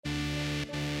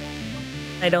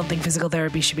I don't think physical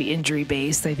therapy should be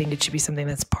injury-based. I think it should be something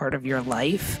that's part of your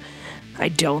life. I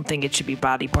don't think it should be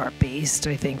body part-based.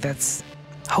 I think that's,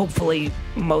 hopefully,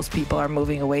 most people are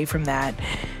moving away from that.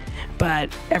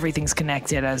 But everything's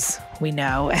connected, as we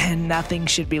know, and nothing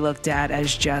should be looked at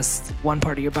as just one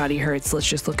part of your body hurts. Let's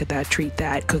just look at that, treat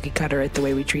that, cookie cutter it the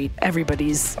way we treat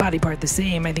everybody's body part the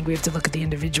same. I think we have to look at the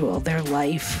individual, their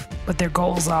life, what their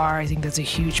goals are. I think that's a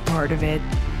huge part of it.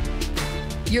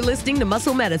 You're listening to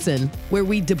Muscle Medicine, where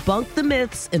we debunk the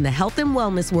myths in the health and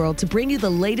wellness world to bring you the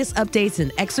latest updates in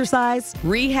exercise,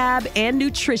 rehab, and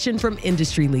nutrition from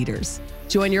industry leaders.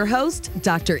 Join your host,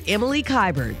 Dr. Emily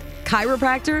Kiberd,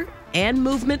 chiropractor and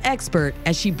movement expert,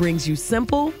 as she brings you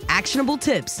simple, actionable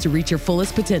tips to reach your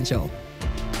fullest potential.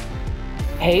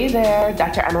 Hey there,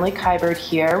 Dr. Emily Kiberd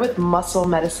here with Muscle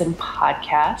Medicine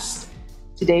Podcast.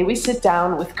 Today we sit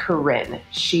down with Corinne.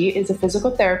 She is a physical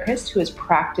therapist who has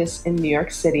practiced in New York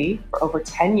City for over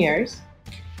 10 years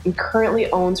and currently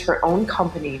owns her own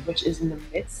company, which is in the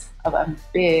midst of a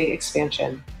big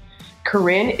expansion.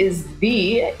 Corinne is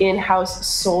the in-house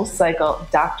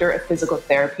SoulCycle doctor of physical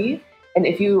therapy. And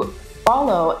if you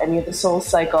follow any of the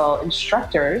SoulCycle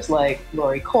instructors like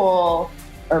Lori Cole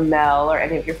or Mel or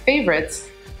any of your favorites,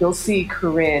 you'll see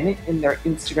Corinne in their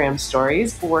Instagram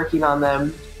stories working on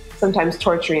them, sometimes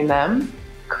torturing them.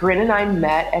 Corinne and I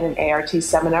met at an ART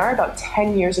seminar about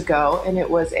 10 years ago, and it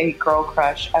was a girl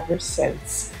crush ever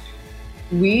since.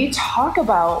 We talk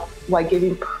about why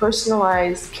giving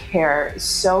personalized care is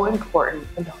so important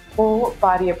and the whole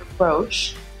body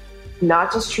approach,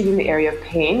 not just treating the area of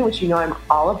pain, which you know I'm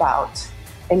all about,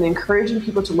 and encouraging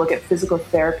people to look at physical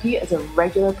therapy as a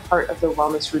regular part of their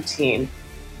wellness routine.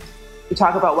 We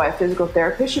talk about why a physical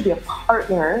therapist should be a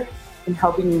partner in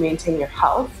helping you maintain your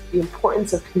health, the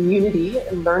importance of community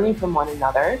and learning from one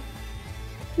another,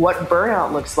 what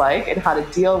burnout looks like and how to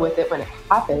deal with it when it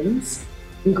happens,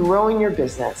 and growing your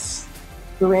business.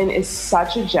 Corinne is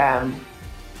such a gem.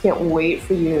 Can't wait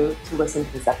for you to listen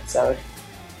to this episode.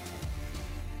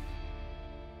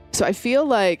 So I feel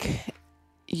like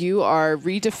you are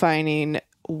redefining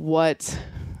what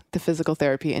the physical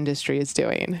therapy industry is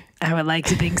doing. I would like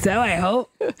to think so. I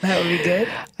hope that would be good.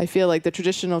 I feel like the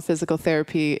traditional physical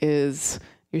therapy is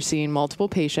you're seeing multiple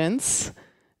patients.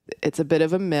 It's a bit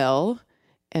of a mill,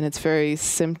 and it's very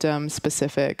symptom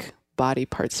specific, body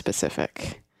part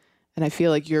specific. And I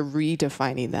feel like you're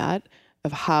redefining that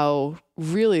of how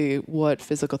really what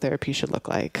physical therapy should look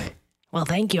like. Well,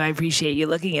 thank you. I appreciate you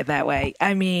looking at it that way.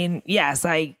 I mean, yes,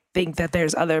 I think that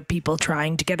there's other people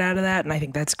trying to get out of that, and I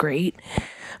think that's great.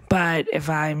 But if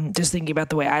I'm just thinking about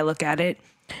the way I look at it,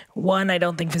 one, I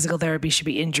don't think physical therapy should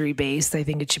be injury-based. I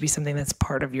think it should be something that's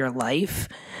part of your life.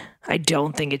 I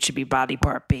don't think it should be body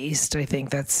part-based. I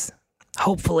think that's,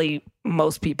 hopefully,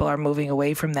 most people are moving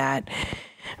away from that.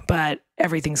 But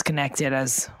everything's connected,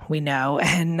 as we know,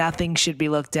 and nothing should be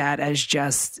looked at as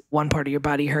just one part of your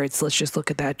body hurts. Let's just look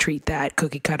at that, treat that,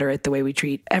 cookie cutter it the way we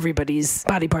treat everybody's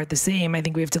body part the same. I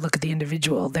think we have to look at the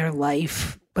individual, their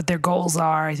life, what their goals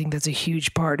are. I think that's a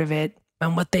huge part of it,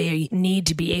 and what they need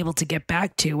to be able to get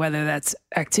back to, whether that's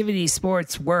activity,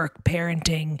 sports, work,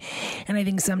 parenting. And I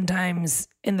think sometimes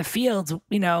in the field,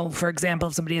 you know, for example,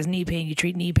 if somebody has knee pain, you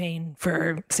treat knee pain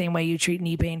for the same way you treat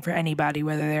knee pain for anybody,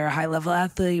 whether they're a high-level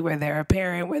athlete, whether they're a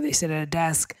parent, whether they sit at a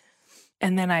desk.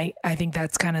 And then I think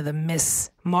that's kind of the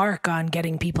miss mark on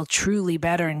getting people truly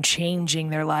better and changing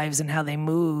their lives and how they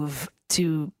move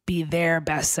to be their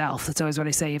best self. That's always what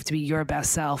I say. You have to be your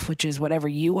best self, which is whatever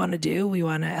you want to do, we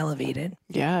want to elevate it.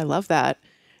 Yeah, I love that.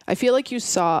 I feel like you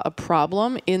saw a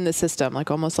problem in the system, like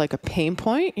almost like a pain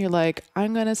point. You're like,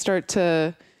 I'm going to start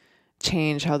to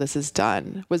change how this is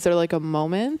done. Was there like a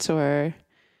moment or?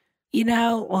 You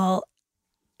know, well,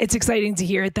 it's exciting to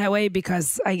hear it that way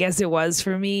because I guess it was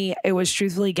for me. It was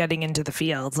truthfully getting into the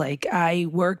field. Like I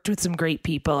worked with some great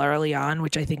people early on,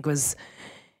 which I think was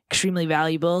extremely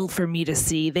valuable for me to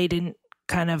see. They didn't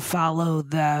kind of follow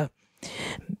the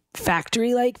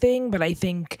factory-like thing, but I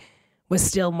think was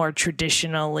still more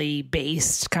traditionally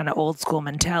based, kind of old school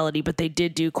mentality, but they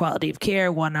did do quality of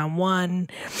care one-on-one.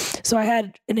 So I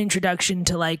had an introduction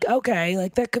to like, okay,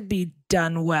 like that could be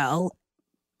done well,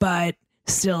 but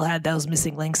still had those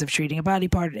missing links of treating a body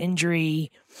part, an injury.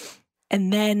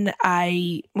 And then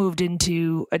I moved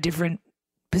into a different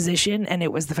position and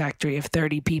it was the factory of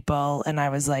 30 people. And I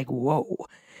was like, whoa.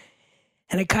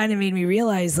 And it kind of made me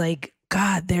realize like,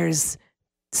 God, there's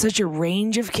such a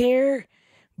range of care,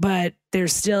 but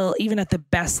there's still, even at the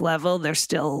best level, there's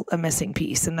still a missing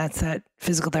piece. And that's that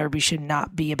physical therapy should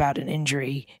not be about an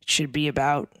injury. It should be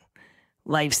about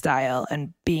lifestyle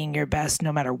and being your best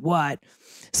no matter what.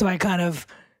 So I kind of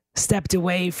stepped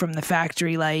away from the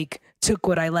factory, like took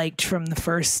what I liked from the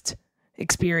first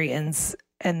experience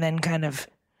and then kind of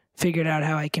figured out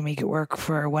how I can make it work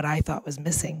for what I thought was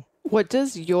missing. What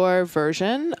does your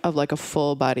version of like a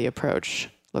full body approach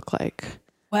look like?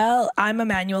 Well, I'm a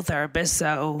manual therapist,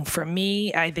 so for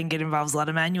me, I think it involves a lot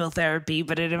of manual therapy,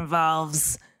 but it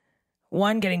involves,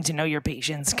 one, getting to know your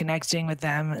patients, connecting with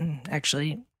them, and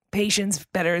actually patients,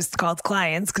 better is called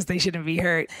clients because they shouldn't be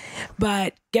hurt,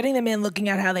 but getting them in, looking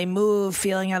at how they move,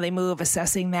 feeling how they move,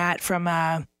 assessing that from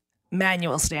a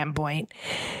manual standpoint,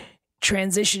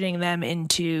 transitioning them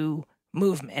into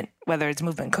movement, whether it's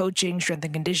movement coaching, strength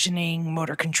and conditioning,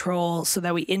 motor control, so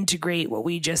that we integrate what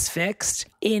we just fixed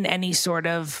in any sort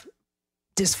of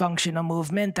dysfunctional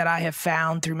movement that I have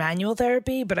found through manual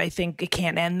therapy. But I think it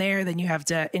can't end there. Then you have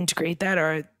to integrate that,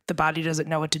 or the body doesn't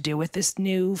know what to do with this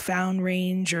new found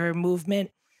range or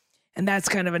movement. And that's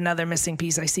kind of another missing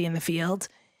piece I see in the field.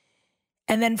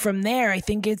 And then from there, I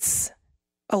think it's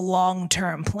a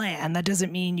long-term plan. That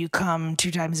doesn't mean you come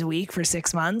 2 times a week for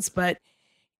 6 months, but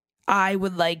I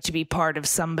would like to be part of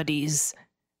somebody's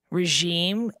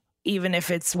regime, even if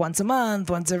it's once a month,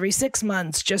 once every 6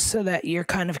 months, just so that you're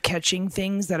kind of catching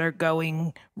things that are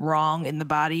going wrong in the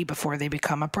body before they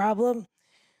become a problem.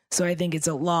 So I think it's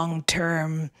a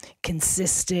long-term,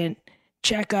 consistent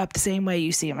checkup, the same way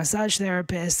you see a massage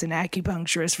therapist, an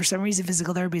acupuncturist. For some reason,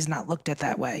 physical therapy is not looked at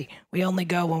that way. We only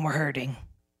go when we're hurting.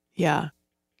 Yeah.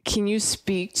 Can you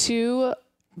speak to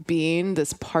being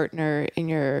this partner in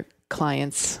your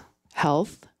client's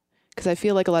health? Because I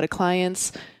feel like a lot of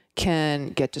clients can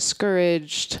get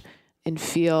discouraged and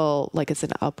feel like it's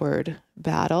an upward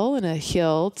battle and a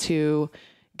hill to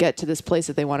get to this place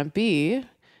that they want to be.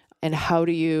 And how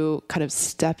do you kind of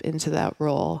step into that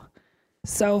role?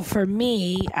 So for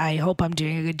me, I hope I'm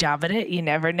doing a good job at it. You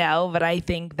never know, but I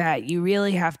think that you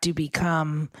really have to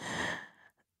become,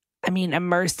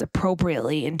 immersed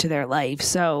appropriately into their life.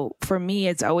 So for me,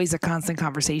 it's always a constant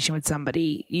conversation with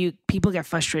somebody. People get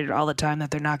frustrated all the time that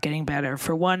they're not getting better.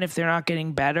 For one, if they're not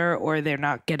getting better or they're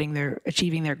not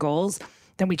achieving their goals,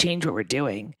 then we change what we're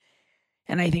doing.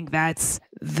 And I think that's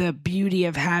the beauty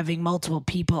of having multiple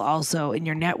people also in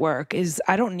your network is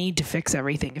I don't need to fix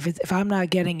everything. If I'm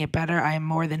not getting it better, I am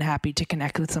more than happy to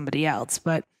connect with somebody else.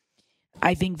 But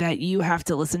I think that you have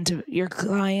to listen to your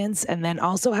clients and then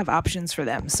also have options for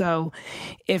them. So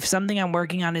if something I'm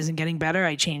working on isn't getting better,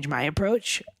 I change my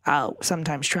approach. I'll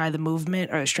sometimes try the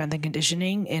movement or strength and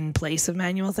conditioning in place of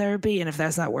manual therapy. And if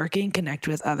that's not working, connect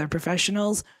with other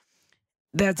professionals.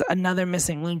 That's another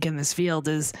missing link in this field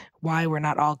is why we're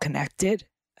not all connected.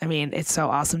 It's so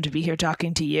awesome to be here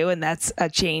talking to you, and that's a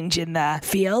change in the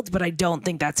field, but I don't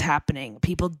think that's happening.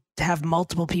 People have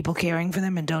multiple people caring for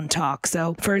them and don't talk.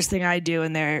 So first thing I do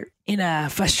when they're in a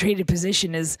frustrated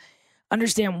position is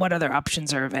understand what other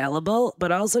options are available,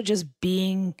 but also just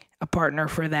being a partner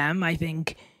for them. I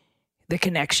think the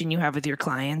connection you have with your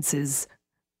clients is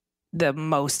the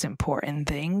most important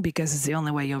thing because it's the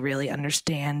only way you'll really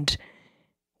understand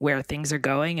where things are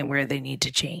going and where they need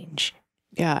to change.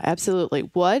 Yeah, absolutely.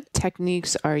 What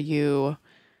techniques are you,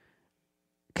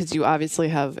 because you obviously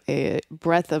have a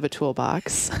breadth of a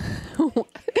toolbox.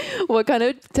 What kind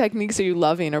of techniques are you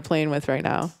loving or playing with right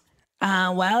now?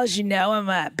 Well, as you know, I'm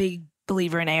a big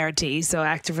believer in ART, so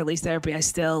active release therapy. I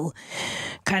still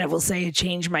kind of will say it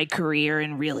changed my career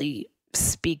and really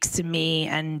speaks to me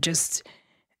and just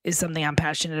is something I'm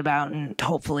passionate about, and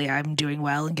hopefully I'm doing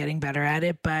well and getting better at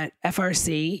it. But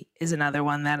FRC is another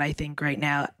one that I think right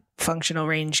now, functional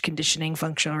range conditioning,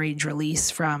 functional range release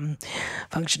from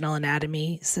functional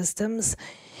anatomy systems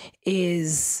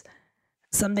is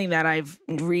something that I've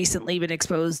recently been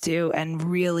exposed to, and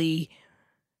really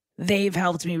they've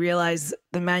helped me realize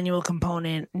the manual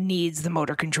component needs the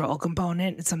motor control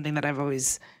component. It's something that I've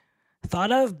always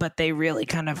thought of, but they really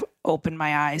kind of opened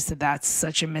my eyes that that's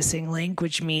such a missing link,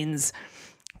 which means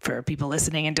for people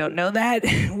listening and don't know that,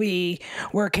 we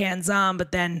work hands-on,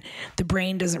 but then the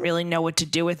brain doesn't really know what to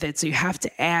do with it. So you have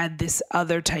to add this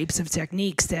other types of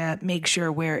techniques to make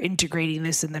sure we're integrating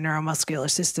this in the neuromuscular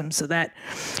system so that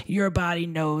your body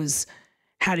knows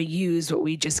how to use what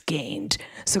we just gained.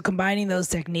 So combining those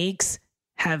techniques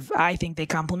I think they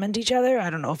complement each other.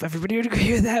 I don't know if everybody would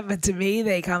agree with that, but to me,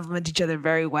 they complement each other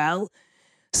very well.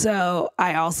 So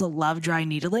I also love dry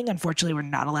needling. Unfortunately, we're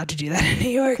not allowed to do that in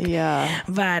New York. Yeah.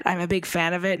 But I'm a big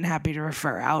fan of it and happy to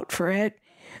refer out for it.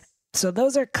 So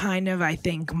those are kind of, I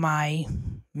think, my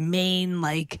main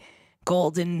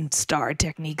golden star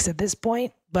techniques at this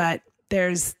point. But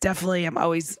there's definitely, I'm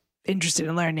always interested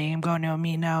in learning. I'm going to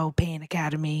Amino Pain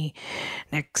Academy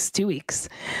next 2 weeks.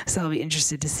 So I'll be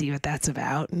interested to see what that's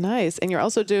about. Nice. And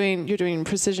you're doing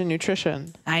precision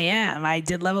nutrition. I am. I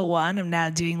did level 1. I'm now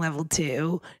doing level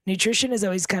 2. Nutrition has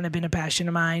always kind of been a passion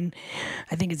of mine.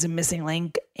 I think it's a missing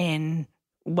link in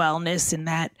wellness in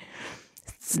that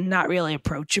it's not really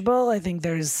approachable. I think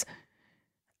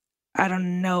I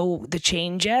don't know the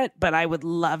change yet, but I would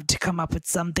love to come up with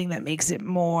something that makes it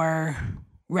more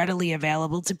readily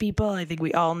available to people. I think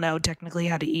we all know technically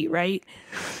how to eat right,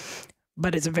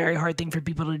 but it's a very hard thing for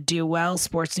people to do well.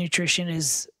 Sports nutrition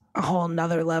is a whole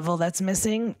nother level that's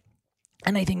missing.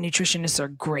 And I think nutritionists are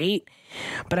great,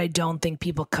 but I don't think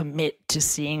people commit to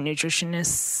seeing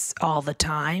nutritionists all the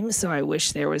time. So I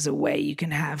wish there was a way you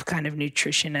can have kind of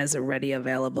nutrition as a ready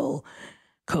available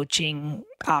coaching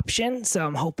option. So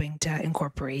I'm hoping to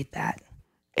incorporate that.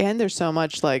 And there's so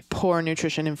much like poor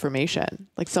nutrition information,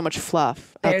 like so much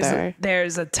fluff out there.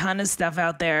 There's a ton of stuff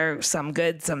out there, some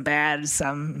good, some bad,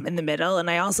 some in the middle. And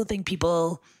I also think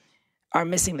people are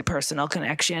missing the personal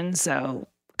connection. So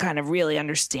kind of really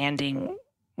understanding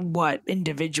what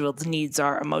individuals' needs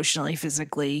are emotionally,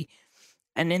 physically,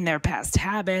 and in their past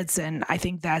habits. And I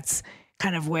think that's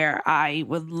kind of where I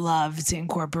would love to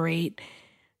incorporate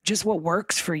just what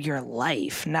works for your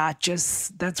life, not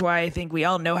just, that's why I think we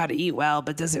all know how to eat well,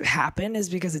 but does it happen is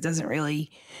because it doesn't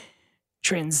really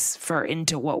transfer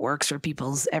into what works for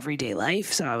people's everyday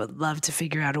life. So I would love to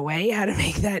figure out a way how to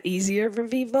make that easier for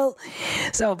people.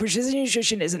 So Precision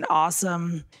Nutrition is an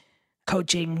awesome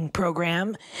coaching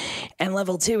program. And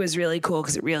level 2 is really cool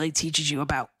because it really teaches you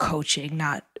about coaching,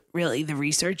 not really the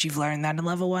research. You've learned that in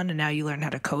level 1, and now you learn how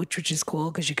to coach, which is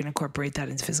cool because you can incorporate that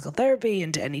into physical therapy,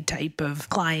 into any type of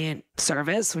client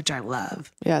service, which I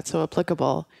love. Yeah, it's so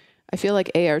applicable. I feel like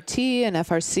ART and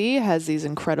FRC has these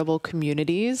incredible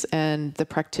communities, and the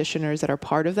practitioners that are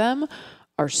part of them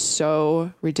are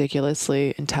so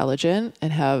ridiculously intelligent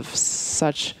and have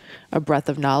such a breadth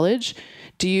of knowledge.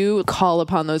 Do you call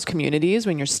upon those communities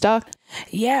when you're stuck?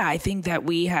 Yeah, I think that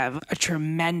we have a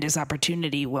tremendous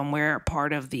opportunity when we're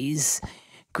part of these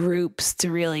groups to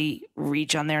really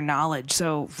reach on their knowledge.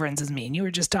 So, for instance, me and you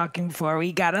were just talking before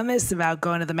we got on this about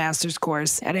going to the master's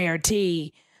course at ART.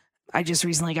 I just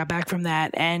recently got back from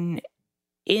that. And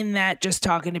in that, just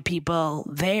talking to people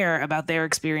there about their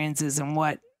experiences and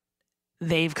what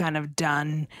they've kind of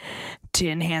done to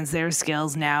enhance their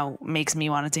skills now makes me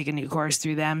want to take a new course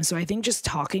through them. So I think just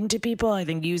talking to people, I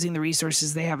think using the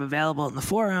resources they have available in the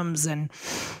forums and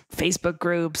Facebook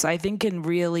groups, I think can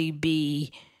really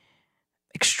be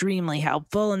extremely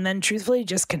helpful. And then truthfully,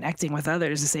 just connecting with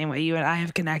others the same way you and I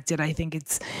have connected. I think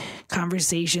it's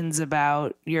conversations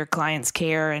about your client's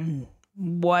care and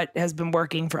what has been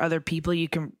working for other people. You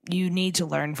need to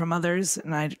learn from others,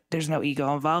 and there's no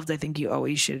ego involved. I think you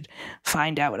always should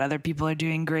find out what other people are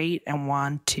doing great and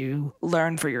want to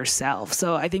learn for yourself.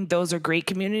 So I think those are great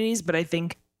communities, but I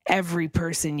think every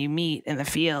person you meet in the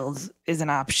field is an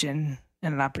option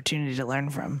and an opportunity to learn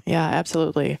from. Yeah,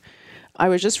 absolutely. I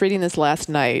was just reading this last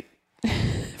night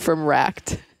from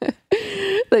Racked.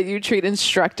 That you treat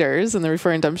instructors, and they're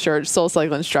referring to, I'm sure,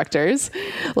 SoulCycle instructors,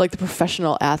 like the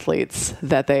professional athletes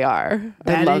that they are.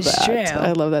 I love that. True.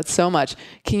 I love that so much.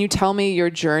 Can you tell me your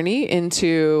journey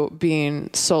into being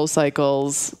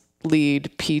SoulCycle's lead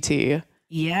PT?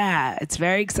 Yeah, it's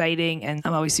very exciting, and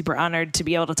I'm always super honored to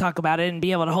be able to talk about it and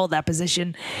be able to hold that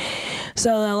position.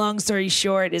 So the long story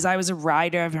short is I was a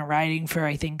rider. I've been riding for,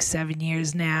 I think, 7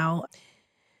 years now.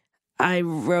 I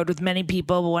rode with many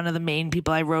people, but one of the main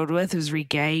people I rode with was Rike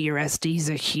Uresti. He's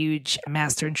a huge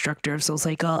master instructor of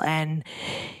SoulCycle, and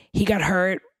he got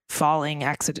hurt falling,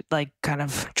 accident, like kind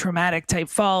of traumatic type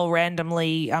fall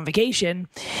randomly on vacation.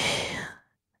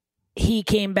 He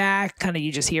came back, kind of,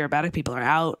 you just hear about it. People are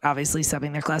out, obviously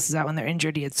subbing their classes out when they're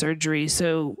injured. He had surgery.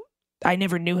 So I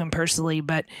never knew him personally,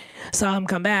 but saw him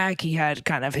come back. He had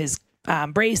kind of his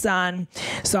brace on,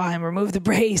 saw him remove the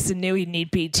brace and knew he'd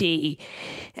need PT.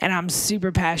 And I'm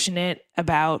super passionate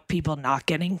about people not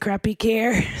getting crappy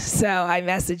care. So I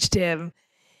messaged him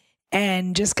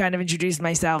and just kind of introduced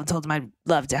myself and told him I'd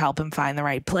love to help him find the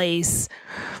right place.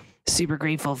 Super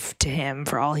grateful to him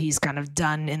for all he's kind of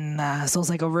done in the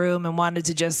SoulCycle room, and wanted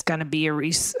to just kind of be a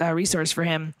resource for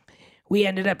him. We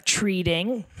ended up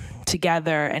treating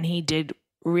together, and he did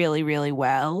really, really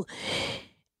well.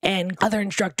 And other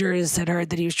instructors had heard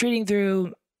that he was treating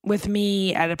through with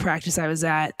me at a practice I was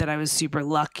at, that I was super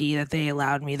lucky that they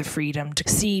allowed me the freedom to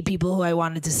see people who I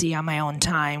wanted to see on my own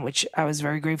time, which I was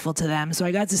very grateful to them. So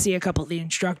I got to see a couple of the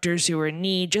instructors who were in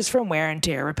need just from wear and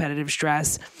tear, repetitive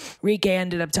stress. Rike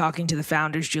ended up talking to the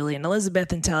founders, Julie and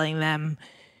Elizabeth, and telling them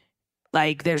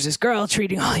like there's this girl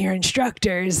treating all your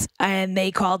instructors, and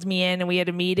they called me in and we had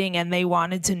a meeting, and they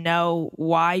wanted to know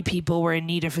why people were in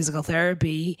need of physical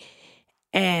therapy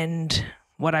and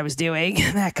what I was doing,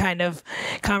 that kind of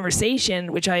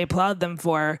conversation, which I applaud them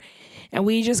for. And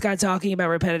we just got talking about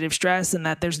repetitive stress and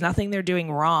that there's nothing they're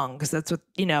doing wrong, because that's what,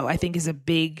 I think is a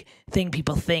big thing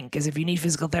people think, is if you need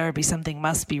physical therapy, something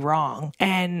must be wrong.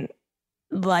 And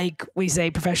like we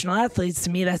say, professional athletes, to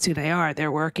me, that's who they are.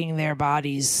 They're working their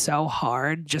bodies so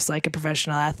hard, just like a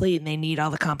professional athlete, and they need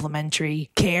all the complementary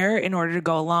care in order to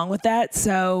go along with that.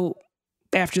 So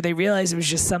after they realized it was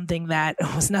just something that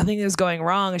was nothing that was going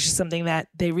wrong, it's just something that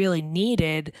they really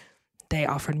needed, they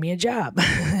offered me a job.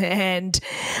 And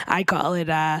I call it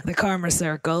the karma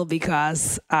circle,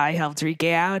 because I helped Rike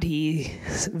out. He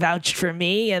vouched for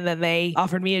me, and then they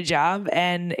offered me a job.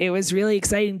 And it was really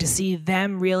exciting to see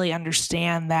them really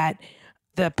understand that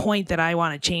the point that I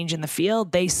want to change in the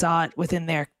field, they saw it within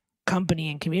their company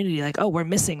and community, like, oh, we're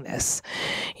missing this.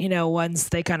 Once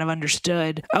they kind of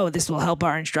understood, oh, this will help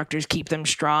our instructors, keep them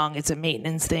strong. It's a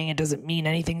maintenance thing. It doesn't mean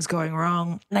anything's going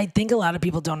wrong. And I think a lot of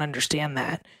people don't understand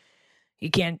that. You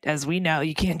can't, as we know,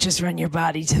 you can't just run your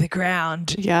body to the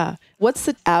ground. Yeah. What's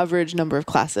the average number of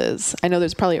classes? I know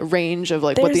there's probably a range of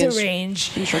what the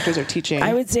instructors are teaching.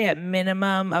 I would say at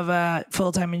minimum of a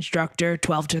full-time instructor,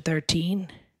 12 to 13.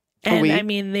 And a week? I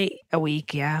mean, a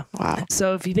week, yeah. Wow.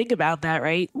 So if you think about that,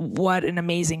 right, what an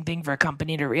amazing thing for a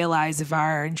company to realize. If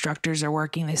our instructors are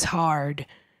working this hard,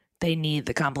 they need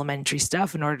the complementary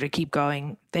stuff in order to keep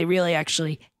going. They really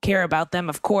actually care about them.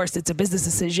 Of course, it's a business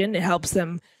decision. It helps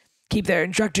them keep their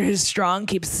instructors strong,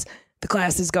 keeps the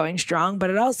classes going strong, but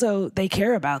it also, they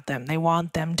care about them. They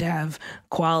want them to have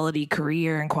quality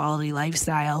career and quality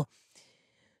lifestyle.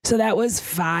 So that was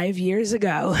 5 years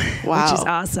ago, wow. Which is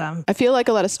awesome. I feel like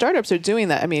a lot of startups are doing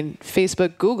that. I mean,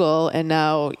 Facebook, Google, and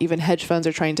now even hedge funds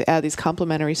are trying to add these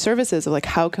complementary services of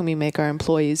how can we make our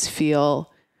employees feel,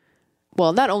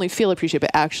 well, not only feel appreciated,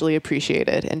 but actually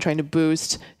appreciated, and trying to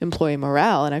boost employee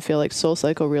morale. And I feel like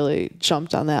SoulCycle really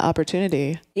jumped on that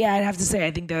opportunity. Yeah, I'd have to say,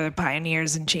 I think they're the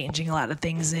pioneers in changing a lot of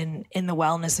things in the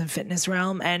wellness and fitness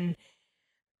realm. And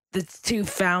the two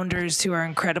founders, who are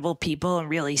incredible people and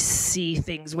really see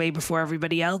things way before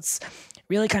everybody else,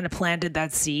 really kind of planted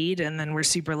that seed. And then we're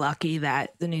super lucky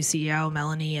that the new CEO,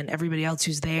 Melanie, and everybody else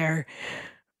who's there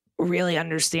really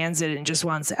understands it and just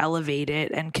wants to elevate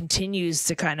it, and continues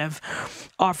to kind of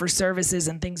offer services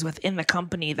and things within the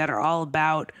company that are all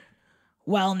about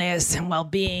wellness and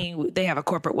well-being. They have a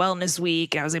corporate wellness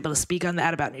week. I was able to speak on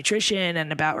that, about nutrition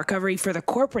and about recovery for the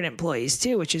corporate employees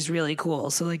too, which is really cool.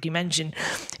 So like you mentioned,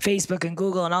 Facebook and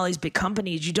Google and all these big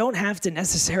companies, you don't have to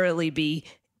necessarily be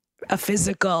have a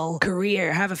physical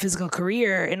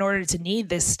career in order to need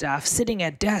this stuff. Sitting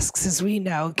at desks, as we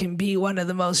know, can be one of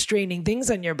the most straining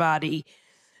things on your body.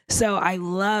 So I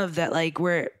love that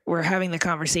we're having the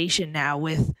conversation now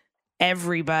with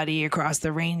everybody across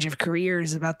the range of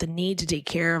careers about the need to take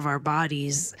care of our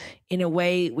bodies in a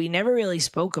way we never really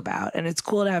spoke about. And it's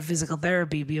cool to have physical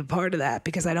therapy be a part of that,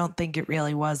 because I don't think it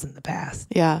really was in the past.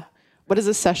 Yeah. What does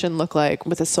a session look like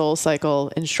with a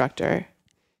SoulCycle instructor?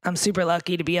 I'm super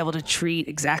lucky to be able to treat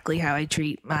exactly how I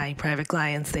treat my private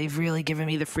clients. They've really given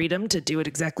me the freedom to do it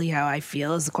exactly how I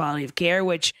feel is the quality of care,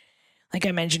 which, like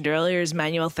I mentioned earlier, is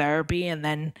manual therapy and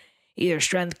then either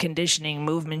strength conditioning,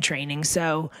 movement training.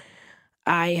 So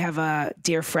I have a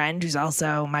dear friend who's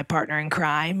also my partner in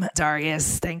crime,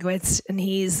 Darius Stankiewicz, and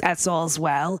he's at Soul as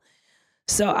well.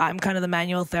 So I'm kind of the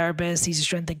manual therapist. He's a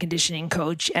strength and conditioning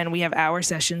coach, and we have hour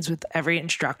sessions with every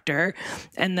instructor.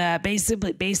 And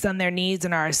basically, based on their needs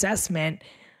and our assessment,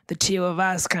 the two of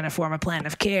us kind of form a plan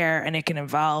of care, and it can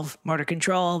involve motor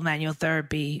control, manual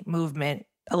therapy, movement.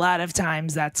 A lot of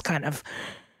times that's kind of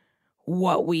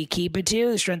what we keep it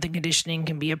to. The strength and conditioning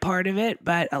can be a part of it,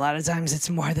 but a lot of times it's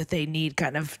more that we need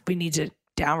to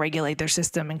downregulate their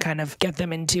system and kind of get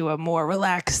them into a more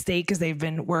relaxed state, because they've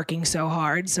been working so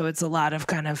hard. So it's a lot of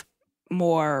kind of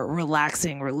more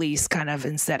relaxing release, kind of,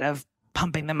 instead of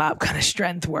pumping them up, kind of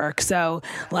strength work. So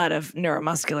a lot of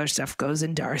neuromuscular stuff goes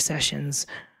into our sessions,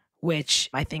 which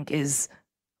I think is,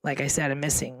 like I said, a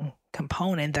missing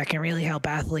component that can really help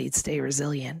athletes stay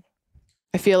resilient.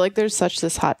 I feel like there's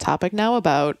this hot topic now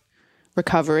about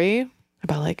recovery,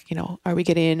 about are we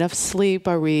getting enough sleep?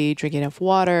 Are we drinking enough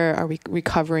water? Are we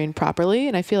recovering properly?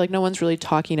 And I feel like no one's really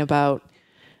talking about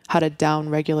how to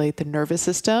down-regulate the nervous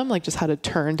system, just how to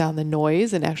turn down the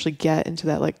noise and actually get into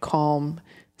that calm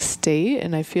state.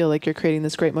 And I feel like you're creating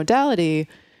this great modality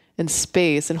and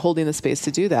space and holding the space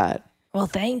to do that. Well,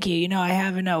 thank you. I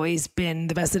haven't always been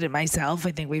the best at it myself.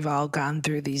 I think we've all gone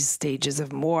through these stages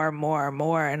of more.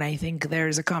 And I think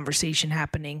there's a conversation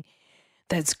happening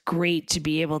that's great to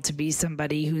be able to be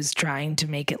somebody who's trying to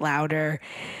make it louder,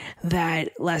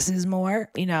 that less is more.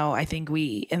 I think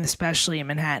and especially in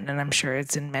Manhattan, and I'm sure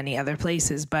it's in many other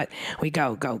places, but we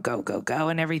go,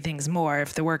 and everything's more.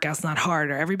 If the workout's not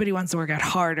harder, everybody wants to work out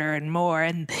harder and more.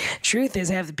 And truth is,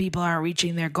 half the people aren't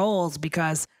reaching their goals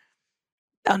because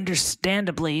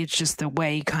understandably, it's just the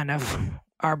way kind of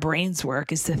our brains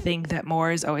work, is to think that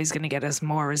more is always going to get us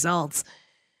more results.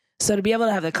 So to be able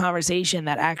to have the conversation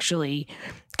that actually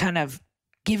kind of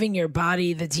giving your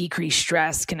body the decreased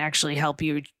stress can actually help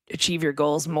you achieve your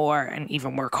goals more and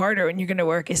even work harder when you're going to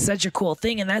work is such a cool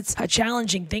thing. And that's a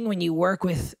challenging thing when you work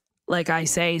with, like I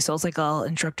say, SoulCycle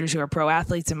instructors who are pro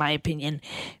athletes, in my opinion,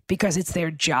 because it's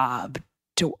their job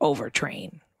to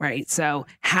overtrain, right? So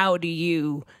how do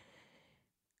you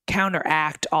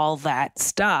counteract all that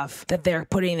stuff that they're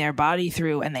putting their body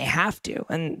through, and they have to?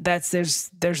 And there's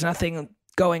nothing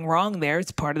going wrong there.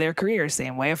 It's part of their career.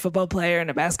 Same way a football player and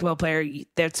a basketball player,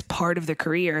 that's part of the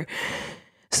career.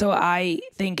 So I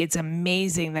think it's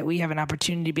amazing that we have an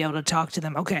opportunity to be able to talk to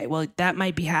them. Okay, well, that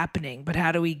might be happening, but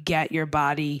how do we get your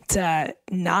body to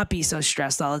not be so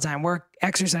stressed all the time?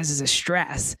 Exercise is a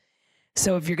stress.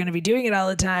 So if you're going to be doing it all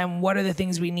the time, what are the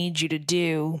things we need you to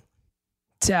do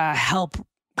to help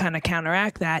kind of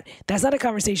counteract that? That's not a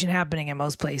conversation happening in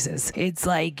most places. It's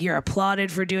like you're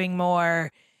applauded for doing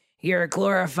more. You're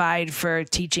glorified for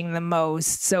teaching the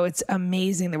most. So it's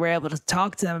amazing that we're able to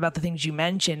talk to them about the things you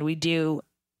mentioned.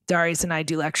 Darius and I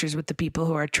do lectures with the people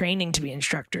who are training to be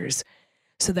instructors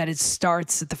so that it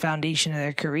starts at the foundation of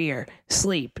their career: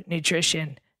 sleep,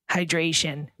 nutrition,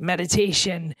 hydration,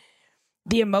 meditation,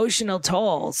 the emotional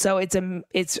toll. So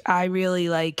I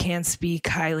really can't speak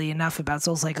highly enough about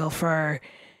SoulCycle for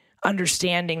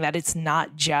understanding that it's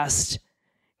not just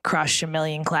crush 1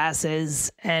 million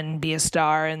classes and be a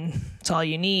star and it's all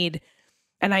you need.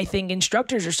 And I think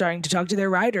instructors are starting to talk to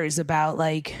their riders about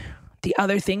the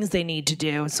other things they need to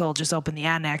do. So just open the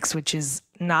annex, which is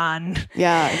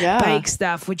bike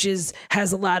stuff, which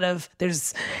has a lot of,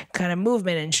 there's kind of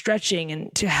movement and stretching,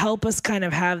 and to help us kind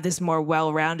of have this more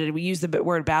well-rounded. We use the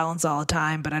word balance all the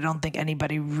time, but I don't think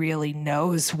anybody really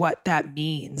knows what that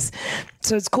means.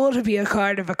 So it's cool to be a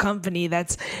part of a company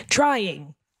that's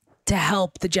trying to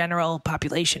help the general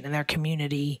population in their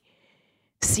community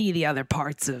see the other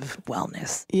parts of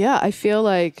wellness. Yeah, I feel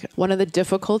like one of the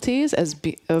difficulties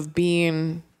of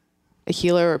being a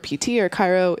healer or PT or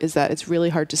chiro is that it's really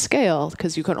hard to scale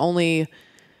because you can only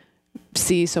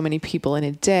see so many people in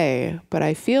a day. But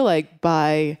I feel like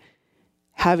by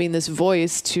having this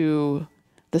voice to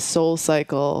the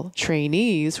SoulCycle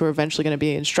trainees who are eventually going to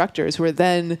be instructors, who are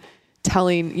then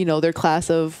telling, their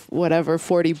class of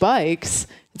 40 bikes,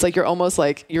 it's like you're almost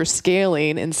like you're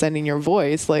scaling and sending your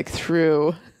voice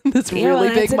through this really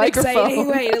big microphone. That's an exciting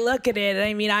way to look at it.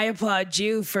 I mean, I applaud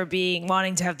you for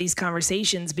wanting to have these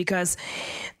conversations, because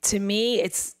to me,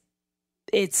 it's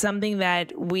something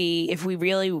that if we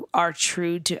really are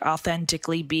true to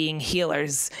authentically being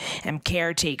healers and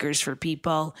caretakers for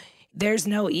people, there's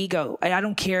no ego. I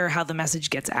don't care how the message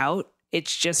gets out. It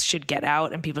just should get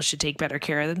out, and people should take better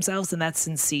care of themselves, and that's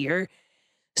sincere.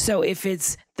 So if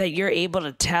it's that you're able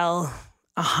to tell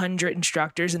 100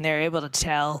 instructors and they're able to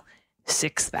tell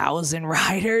 6,000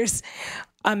 riders,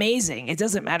 amazing. It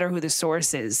doesn't matter who the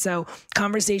source is. So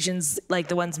conversations like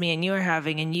the ones me and you are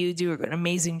having, and you do an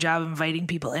amazing job inviting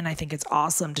people in. I think it's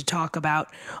awesome to talk about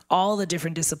all the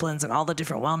different disciplines and all the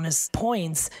different wellness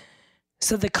points,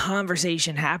 so the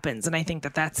conversation happens. And I think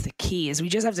that that's the key, is we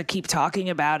just have to keep talking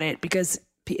about it, because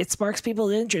it sparks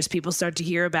people's interest. People start to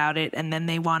hear about it, and then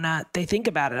they think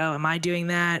about it. Oh, am I doing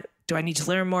that? Do I need to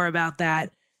learn more about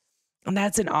that? And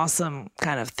that's an awesome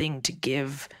kind of thing to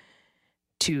give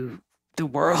to the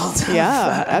world.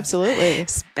 Yeah, absolutely.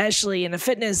 Especially in a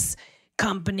fitness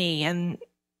company, and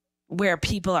where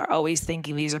people are always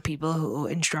thinking these are people who,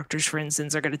 instructors, for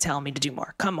instance, are going to tell me to do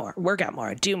more, come more, work out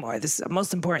more, do more. This is the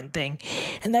most important thing.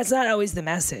 And that's not always the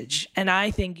message. And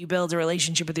I think you build a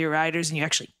relationship with your riders and you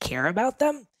actually care about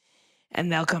them, and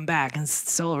they'll come back. And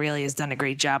Soul really has done a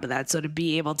great job of that. So to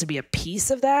be able to be a piece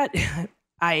of that,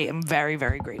 I am very,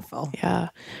 very grateful. Yeah.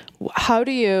 How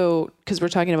do you, because we're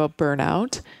talking about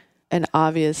burnout, and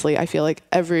obviously I feel like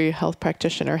every health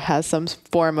practitioner has some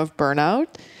form of burnout.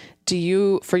 Do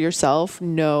you, for yourself,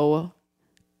 know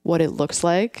what it looks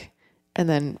like and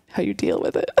then how you deal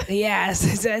with it?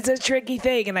 Yes, it's a tricky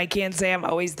thing, and I can't say I'm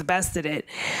always the best at it.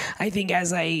 I think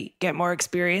as I get more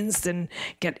experienced and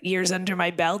get years under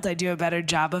my belt, I do a better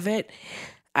job of it.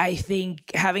 I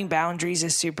think having boundaries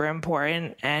is super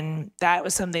important, and that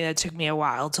was something that took me a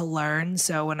while to learn.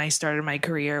 So when I started my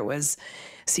career, it was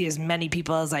see as many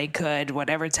people as I could,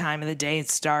 whatever time of the day it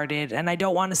started. And I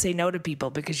don't want to say no to people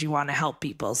because you want to help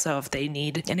people. So if they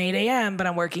need an 8 a.m., but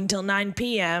I'm working till 9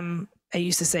 p.m., I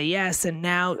used to say yes. And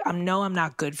now I'm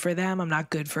not good for them. I'm not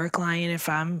good for a client if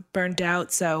I'm burnt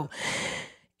out. So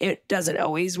it doesn't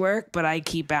always work, but I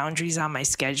keep boundaries on my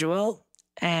schedule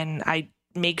and I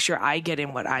make sure I get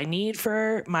in what I need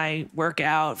for my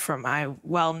workout, for my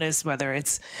wellness, whether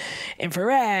it's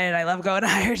infrared, I love going to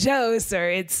higher dose, or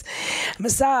it's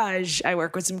massage. I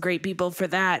work with some great people for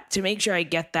that to make sure I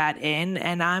get that in.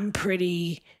 And I'm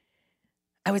pretty,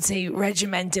 I would say,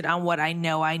 regimented on what I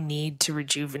know I need to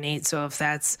rejuvenate. So if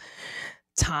that's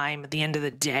time at the end of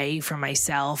the day for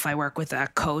myself, I work with a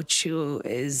coach who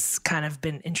is kind of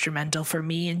been instrumental for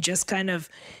me and just kind of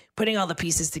putting all the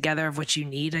pieces together of what you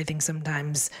need. I think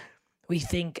sometimes we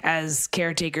think as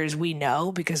caretakers, we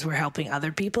know because we're helping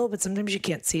other people, but sometimes you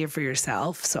can't see it for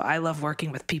yourself. So I love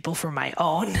working with people for my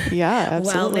own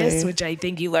wellness, which I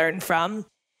think you learn from.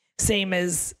 Same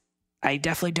as I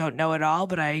definitely don't know it all,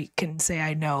 but I can say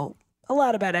I know a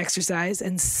lot about exercise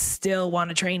and still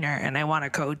want a trainer and I want a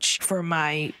coach for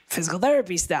my physical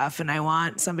therapy stuff. And I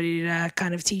want somebody to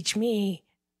kind of teach me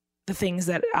the things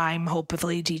that I'm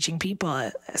hopefully teaching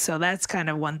people. So that's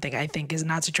kind of one thing I think is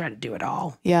not to try to do it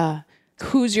all. Yeah.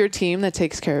 Who's your team that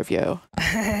takes care of you?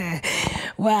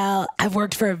 Well, I've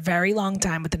worked for a very long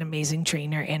time with an amazing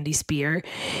trainer, Andy Spear.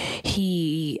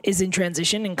 He is in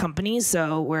transition in companies,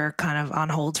 so we're kind of on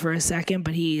hold for a second,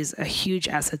 but he is a huge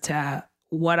asset to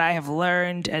what I have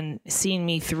learned and seen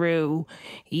me through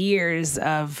years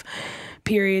of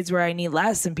periods where I need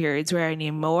less and periods where I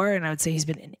need more. And I would say he's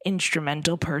been an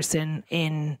instrumental person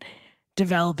in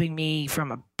developing me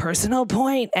from a personal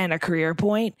point and a career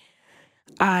point.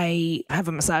 I have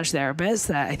a massage therapist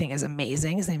that I think is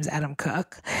amazing. His name is Adam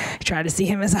Cook. I try to see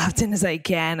him as often as I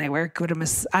can. I work with him.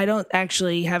 I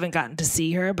haven't gotten to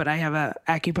see her, but I have a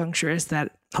acupuncturist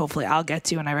that hopefully I'll get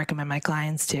to, and I recommend my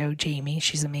clients to, Jamie.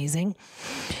 She's amazing.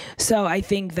 So I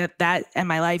think that and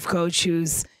my life coach,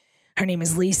 her name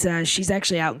is Lisa. She's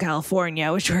actually out in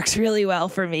California, which works really well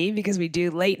for me because we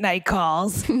do late night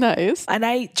calls. Nice. And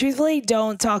I truthfully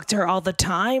don't talk to her all the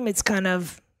time. It's kind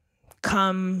of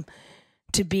come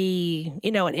to be,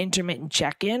 an intermittent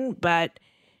check-in, but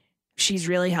she's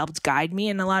really helped guide me.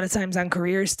 And a lot of times on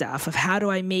career stuff of how do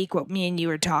I make what me and you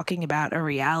are talking about a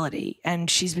reality? And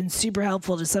she's been super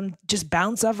helpful to just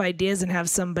bounce off ideas and have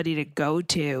somebody to go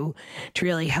to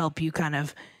really help you kind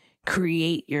of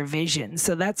create your vision.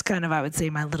 So that's kind of, I would say,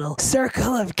 my little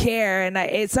circle of care.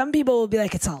 And some people will be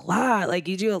like, it's a lot. Like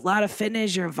you do a lot of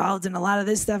fitness, you're involved in a lot of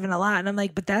this stuff and a lot. And I'm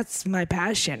like, but that's my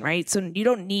passion, right? So you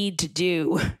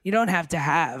don't have to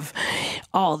have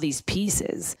all these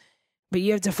pieces, but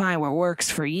you have to find what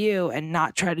works for you and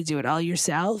not try to do it all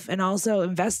yourself, and also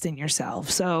invest in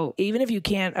yourself. So even if you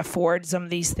can't afford some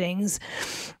of these things,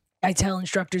 I tell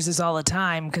instructors this all the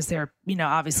time because they're,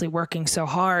 obviously working so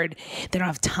hard. They don't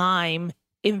have time.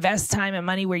 Invest time and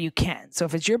money where you can. So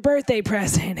if it's your birthday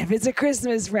present, if it's a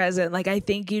Christmas present, I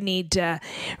think you need to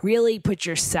really put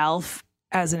yourself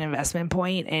as an investment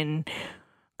point and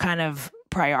kind of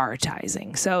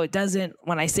prioritizing. So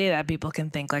when I say that, people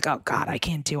can think like, oh God, I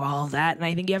can't do all of that. And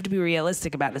I think you have to be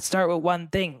realistic about it. Start with one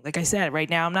thing. Like I said, right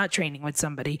now I'm not training with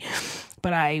somebody,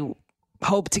 but I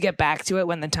hope to get back to it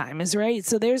when the time is right.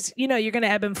 So there's, you're going to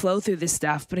ebb and flow through this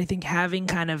stuff, but I think having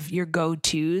kind of your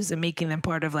go-tos and making them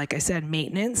part of, like I said,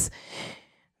 maintenance,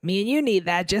 me and you need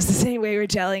that just the same way we're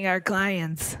telling our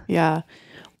clients. Yeah.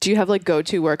 Do you have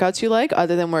go-to workouts you like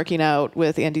other than working out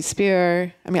with Andy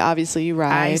Spear? I mean, obviously you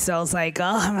ride. I SoulCycle.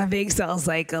 I'm a big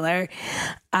SoulCycler.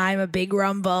 I'm a big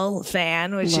Rumble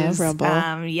fan, which Love is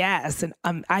Rumble. yes,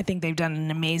 and I think they've done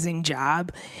an amazing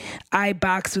job. I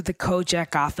box with the coach at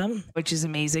Gotham, which is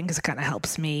amazing because it kind of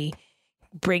helps me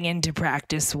bring into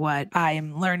practice what I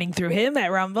am learning through him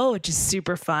at Rumble, which is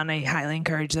super fun. I highly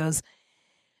encourage those.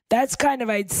 That's kind of,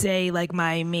 I'd say,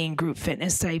 my main group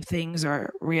fitness type things,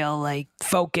 or real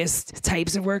focused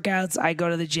types of workouts. I go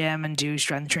to the gym and do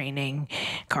strength training,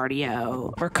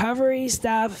 cardio, recovery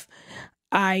stuff.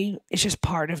 It's just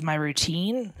part of my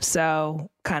routine. So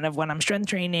kind of when I'm strength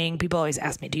training, people always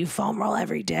ask me, do you foam roll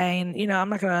every day? And, I'm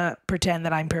not going to pretend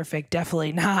that I'm perfect.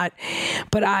 Definitely not.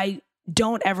 But I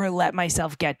don't ever let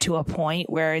myself get to a point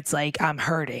where it's I'm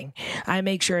hurting. I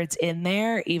make sure it's in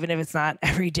there, even if it's not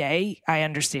every day. I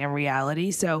understand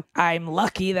reality. So I'm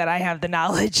lucky that I have the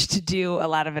knowledge to do a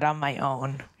lot of it on my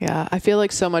own. Yeah. I feel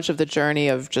like so much of the journey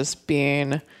of just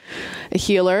being a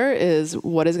healer is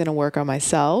what is going to work on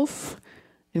myself,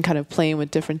 and kind of playing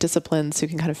with different disciplines so you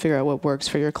can kind of figure out what works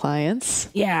for your clients.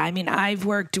 Yeah. I mean, I've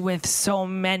worked with so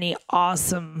many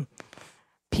awesome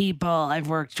people. I've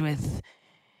worked with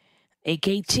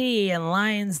AKT and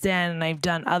Lion's Den, and I've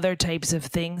done other types of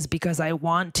things because I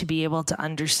want to be able to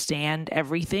understand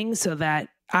everything, so that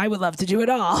I would love to do it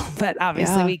all, but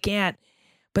obviously we can't.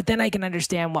 But then I can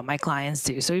understand what my clients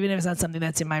do. So even if it's not something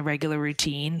that's in my regular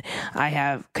routine,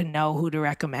 can know who to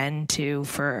recommend to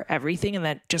for everything. And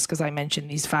that just because I mentioned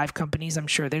these 5 companies, I'm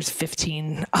sure there's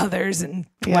 15 others and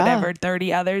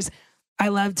 30 others. I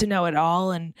love to know it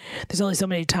all. And there's only so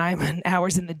many time and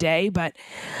hours in the day. But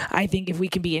I think if we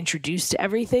can be introduced to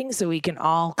everything so we can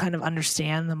all kind of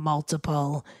understand the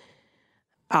multiple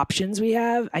options we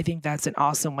have, I think that's an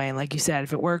awesome way. And like you said,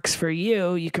 if it works for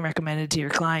you, you can recommend it to your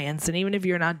clients. And even if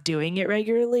you're not doing it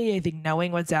regularly, I think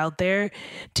knowing what's out there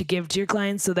to give to your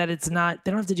clients, so that they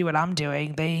don't have to do what I'm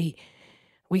doing.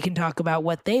 We can talk about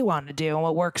what they want to do and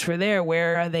what works for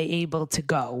where are they able to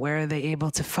go? Where are they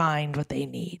able to find what they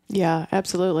need? Yeah,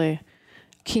 absolutely.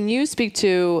 Can you speak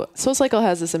to, SoulCycle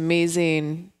has this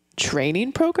amazing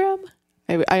training program?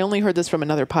 I only heard this from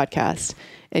another podcast,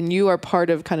 and you are part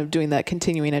of kind of doing that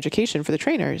continuing education for the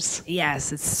trainers.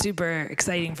 Yes, it's super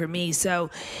exciting for me. So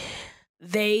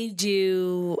they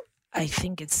do, I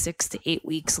think it's 6 to 8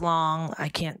 weeks long.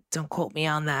 Don't quote me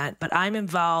on that, but I'm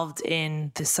involved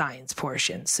in the science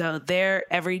portion. So they're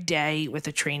every day with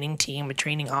a training team, with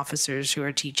training officers who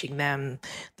are teaching them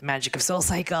the magic of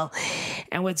SoulCycle.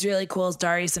 And what's really cool is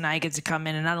Darius and I get to come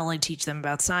in and not only teach them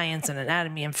about science and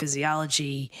anatomy and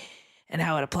physiology and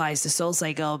how it applies to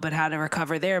SoulCycle, but how to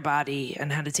recover their body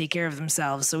and how to take care of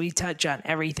themselves. So we touch on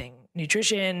everything: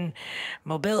 nutrition,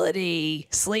 mobility,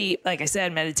 sleep, like I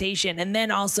said, meditation, and then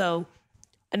also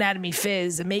anatomy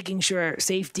phys, and making sure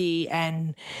safety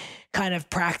and kind of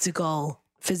practical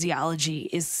physiology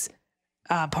is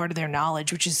part of their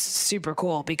knowledge, which is super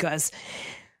cool, because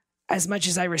as much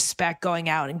as I respect going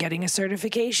out and getting a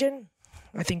certification,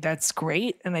 I think that's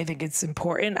great and I think it's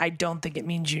important, I don't think it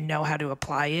means you know how to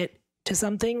apply it to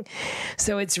something.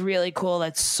 So it's really cool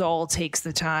that Soul takes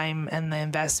the time and the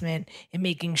investment in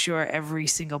making sure every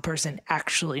single person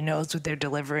actually knows what they're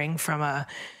delivering from a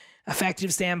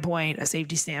effective standpoint, a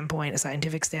safety standpoint, a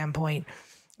scientific standpoint.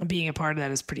 And being a part of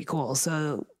that is pretty cool.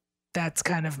 So that's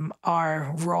kind of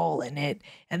our role in it.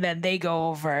 And then they go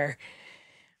over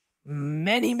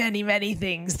many, many, many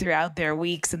things throughout their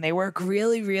weeks, and they work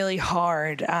really, really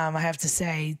hard, I have to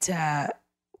say, to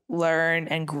learn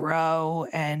and grow.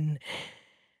 And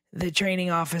the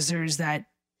training officers that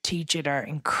teach it are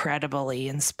incredibly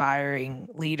inspiring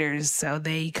leaders. So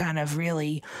they kind of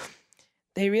really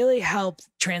help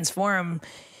transform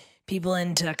people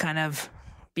into kind of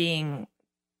being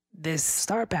this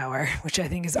star power, which I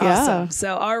think is awesome.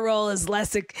 So our role is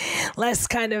less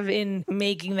kind of in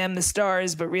making them the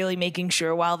stars, but really making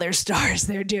sure while they're stars,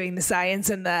 they're doing the science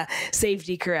and the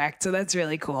safety correct. So that's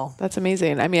really cool. That's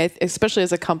amazing. I mean, especially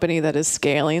as a company that is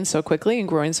scaling so quickly and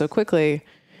growing so quickly,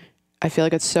 I feel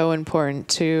like it's so important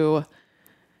to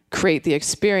create the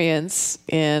experience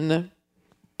in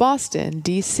Boston,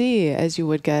 DC, as you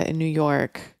would get in New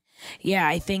York. Yeah,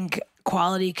 I think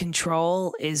quality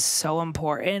control is so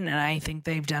important, and I think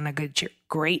they've done a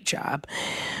great job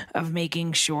of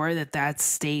making sure that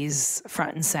stays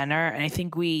front and center. And I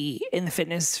think we, in the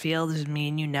fitness field, as me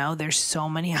and you know, there's so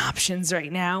many options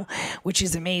right now, which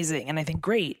is amazing and I think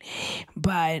great.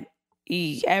 But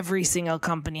every single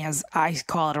company has, I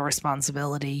call it a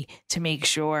responsibility to make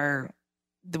sure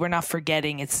that we're not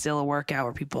forgetting it's still a workout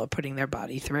where people are putting their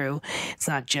body through. It's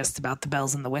not just about the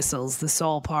bells and the whistles. The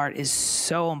soul part is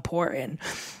so important,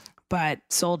 but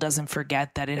Soul doesn't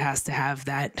forget that it has to have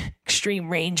that extreme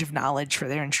range of knowledge for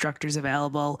their instructors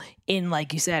available in,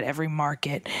 like you said, every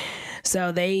market.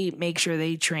 So they make sure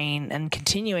they train, and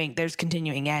there's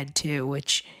continuing ed too,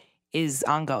 which is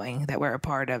ongoing, that we're a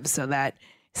part of, so that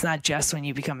it's not just when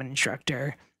you become an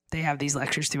instructor. They have these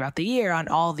lectures throughout the year on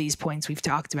all these points we've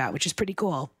talked about, which is pretty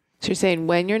cool. So you're saying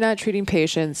when you're not treating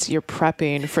patients, you're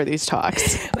prepping for these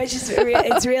talks. Which is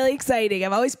it's really exciting.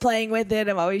 I'm always playing with it.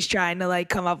 I'm always trying to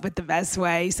come up with the best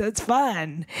way. So it's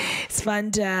fun. It's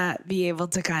fun to be able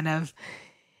to kind of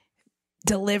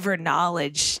deliver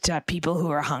knowledge to people who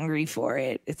are hungry for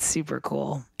it. It's super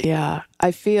cool. Yeah.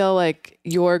 I feel like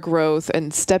your growth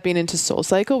and stepping into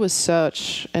SoulCycle was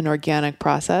such an organic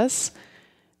process.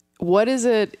 What is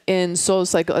it in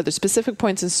SoulCycle? Are there specific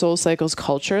points in SoulCycle's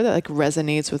culture that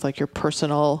resonates with your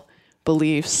personal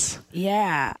beliefs?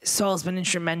 Yeah. Soul's been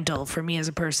instrumental for me as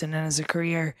a person and as a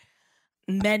career.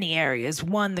 Many areas.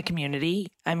 One, the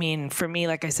community. I mean, for me,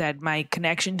 like I said, my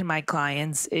connection to my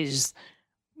clients is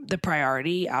the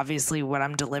priority. Obviously, what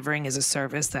I'm delivering is a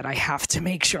service that I have to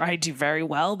make sure I do very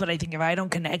well. But I think if I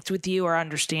don't connect with you or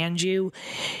understand you,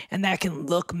 and that can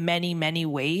look many, many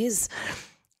ways,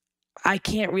 I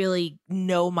can't really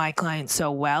know my clients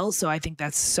so well. So I think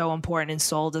that's so important. And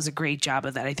Soul does a great job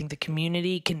of that. I think the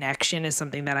community connection is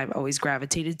something that I've always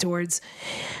gravitated towards.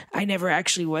 I never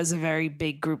actually was a very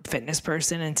big group fitness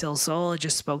person until Soul. It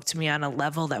just spoke to me on a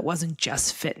level that wasn't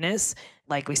just fitness.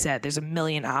 Like we said, there's a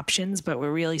million options, but what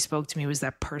really spoke to me was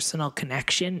that personal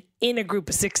connection in a group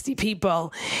of 60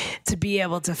 people. To be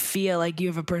able to feel like you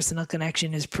have a personal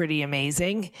connection is pretty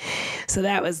amazing. So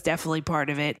that was definitely part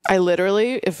of it. I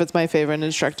literally, if it's my favorite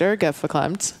instructor, get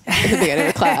verklempt at the beginning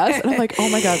of the class. And I'm like, oh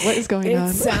my God, what is going on?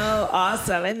 It's so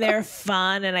awesome. And they're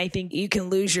fun. And I think you can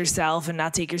lose yourself and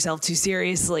not take yourself too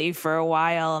seriously for a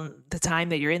while. And the time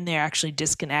that you're in there, actually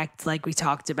disconnect, like we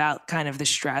talked about, kind of the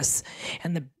stress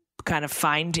and the kind of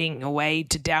finding a way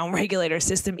to downregulate our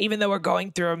system, even though we're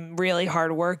going through a really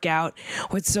hard workout.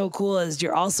 What's so cool is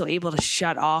you're also able to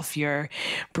shut off your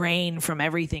brain from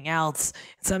everything else.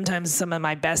 Sometimes some of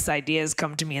my best ideas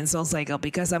come to me in SoulCycle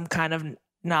because I'm kind of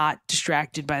not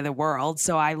distracted by the world.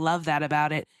 So I love that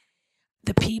about it.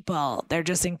 The people, they're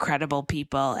just incredible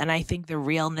people. And I think the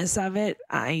realness of it,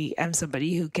 I am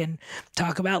somebody who can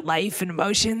talk about life and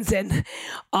emotions and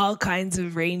all kinds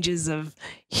of ranges of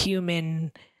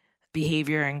human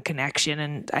behavior and connection.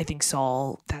 And I think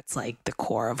Soul, that's like the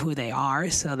core of who they are.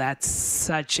 So that's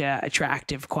such a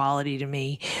attractive quality to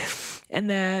me. And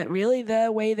the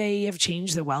way they have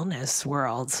changed the wellness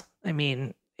world. I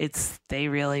mean, they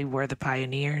really were the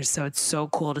pioneers. So it's so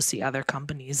cool to see other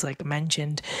companies, like I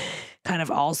mentioned, kind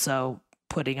of also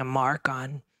putting a mark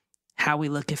on how we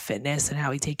look at fitness and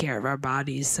how we take care of our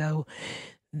bodies. So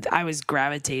I was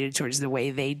gravitated towards the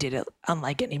way they did it,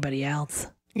 unlike anybody else.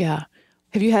 Yeah.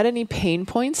 Have you had any pain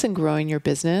points in growing your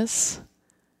business?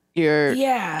 You're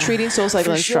treating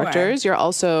SoulCycle instructors. You're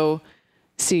also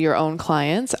see your own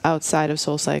clients outside of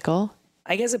SoulCycle.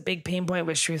 I guess a big pain point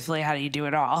was truthfully, how do you do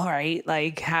it all, right?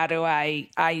 Like, how do I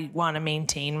want to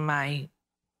maintain my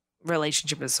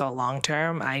relationship with Soul long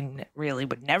term. I really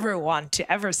would never want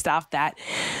to ever stop that.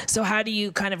 So how do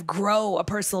you kind of grow a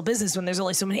personal business when there's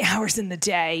only so many hours in the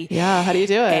day? Yeah, how do you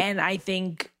do it? And I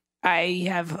think I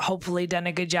have hopefully done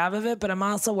a good job of it, but I'm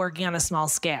also working on a small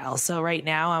scale. So right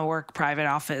now I work private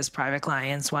office, private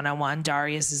clients, one-on-one.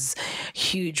 Darius is a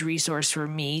huge resource for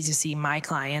me to see my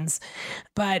clients.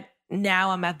 But now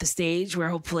I'm at the stage where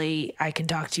hopefully I can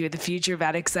talk to you in the future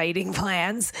about exciting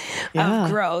plans of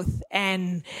growth.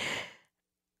 And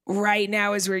right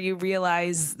now is where you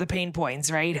realize the pain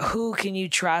points, right? Who can you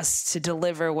trust to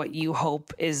deliver what you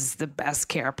hope is the best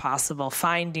care possible?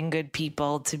 Finding good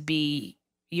people to be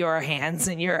your hands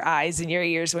and your eyes and your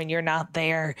ears when you're not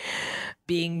there.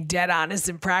 Being dead honest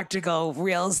and practical,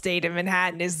 real estate in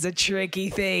Manhattan is a tricky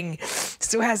thing.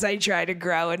 So as I try to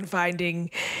grow and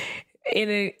finding,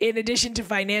 in addition to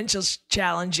financial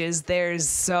challenges, there's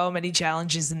so many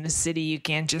challenges in the city. You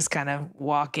can't just kind of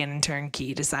walk in and turn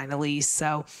key to sign a lease.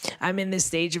 So I'm in this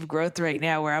stage of growth right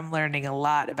now where I'm learning a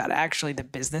lot about actually the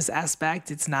business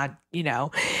aspect. It's not,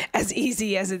 as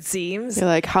easy as it seems. You're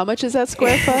like, how much is that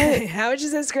square foot? How much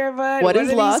is that square foot? What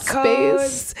is lost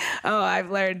space? Oh, I've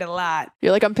learned a lot.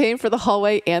 You're like, I'm paying for the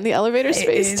hallway and the elevator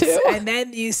space too. And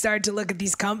then you start to look at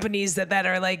these companies that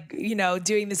are like,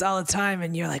 doing this all the time.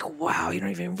 And you're like, wow, you don't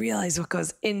even realize what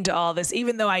goes into all this,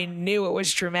 even though I knew it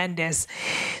was tremendous.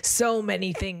 So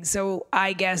many things. So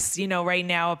I guess, right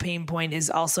now a pain point is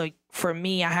also for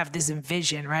me, I have this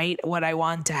vision, right? What I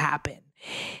want to happen.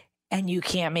 And you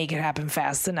can't make it happen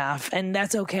fast enough. And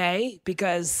that's okay,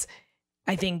 because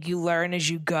I think you learn as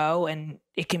you go and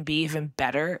it can be even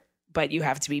better, but you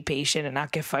have to be patient and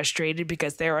not get frustrated,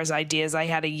 because there was ideas I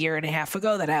had a year and a half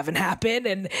ago that haven't happened,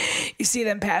 and you see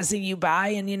them passing you by,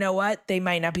 and you know what? They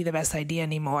might not be the best idea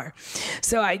anymore.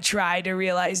 So I try to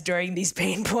realize during these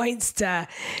pain points to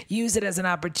use it as an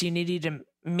opportunity to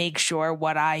make sure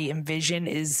what I envision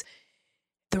is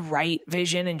the right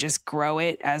vision and just grow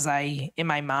it in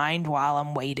my mind while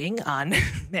I'm waiting on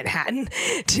Manhattan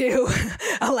to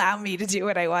allow me to do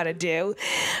what I want to do.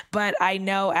 But I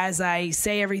know as I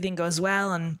say everything goes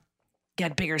well and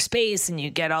get bigger space and you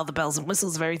get all the bells and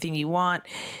whistles of everything you want,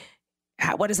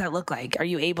 what does that look like? Are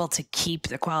you able to keep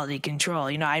the quality control?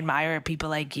 I admire people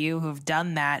like you who've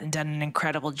done that and done an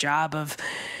incredible job of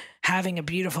having a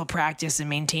beautiful practice and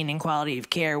maintaining quality of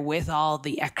care with all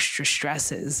the extra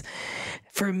stresses.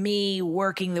 For me,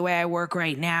 working the way I work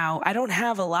right now, I don't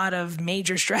have a lot of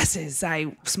major stresses.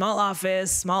 Small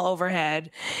office, small overhead.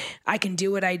 I can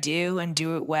do what I do and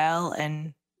do it well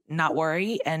and not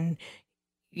worry. And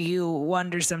you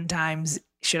wonder sometimes,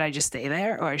 should I just stay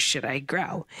there or should I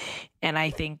grow? And I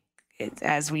think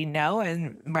as we know,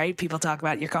 and right, people talk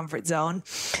about your comfort zone.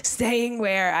 Staying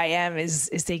where I am is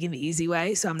taking the easy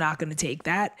way, so I'm not going to take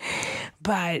that.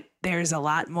 But there's a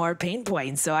lot more pain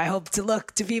points, so I hope to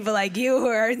look to people like you who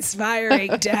are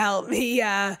inspiring to help me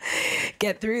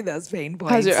get through those pain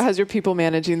points. How's your people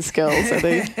managing skills? Are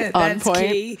they on That's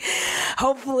point? Key.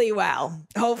 Hopefully well.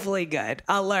 Hopefully good.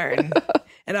 I'll learn.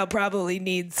 And I'll probably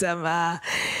need some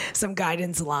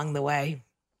guidance along the way.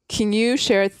 Can you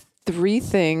share 3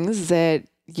 things that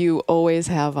you always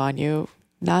have on you,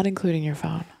 not including your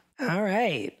phone? All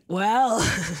right. Well,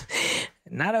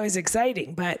 not always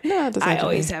exciting, but No, it doesn't I have to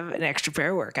always be. have an extra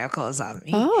pair of workout clothes on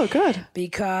me. Oh, good.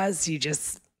 Because you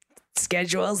just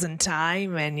schedules and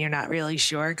time, and you're not really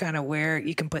sure kind of where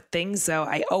you can put things. So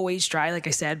I always try, like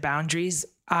I said, boundaries.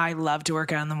 I love to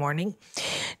work out in the morning.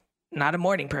 Not a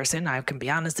morning person, I can be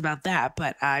honest about that,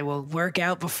 but I will work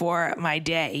out before my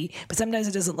day. But sometimes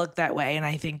it doesn't look that way. And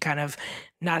I think kind of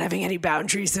not having any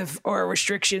boundaries or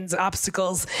restrictions,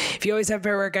 obstacles, if you always have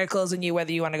pair of workout clothes on you,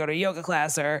 whether you want to go to a yoga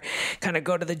class or kind of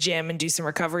go to the gym and do some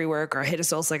recovery work or hit a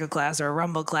SoulCycle class or a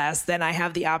Rumble class, then I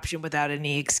have the option without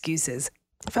any excuses.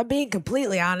 If I'm being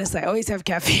completely honest, I always have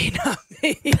caffeine on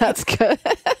me. That's good.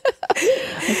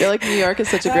 I feel like New York is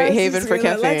such a great haven for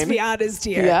caffeine. Let's be honest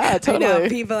here. Yeah, totally. I know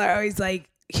people are always like,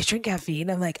 you drink caffeine?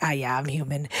 I'm like, yeah, I'm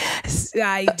human.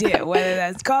 I do, whether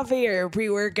that's coffee or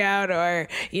pre-workout or,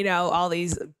 all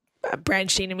these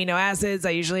branched chain amino acids.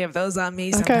 I usually have those on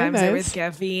me. Sometimes they're with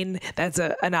caffeine. That's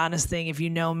an honest thing. If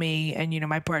you know me and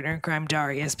my partner in crime,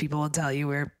 Darius, people will tell you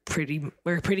we're pretty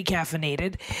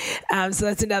caffeinated. So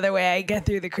that's another way I get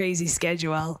through the crazy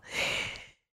schedule.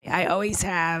 I always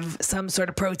have some sort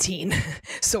of protein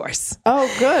source.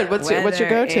 Oh, good. What's your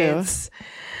go-to?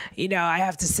 I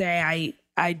have to say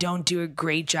I don't do a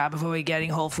great job of always getting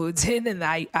whole foods in, and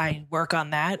I work on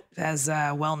that as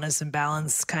a wellness and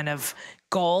balance kind of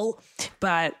goal.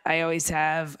 But I always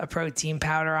have a protein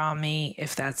powder on me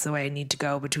if that's the way I need to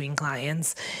go between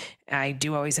clients. I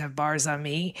do always have bars on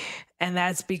me, and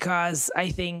that's because I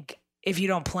think if you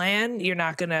don't plan, you're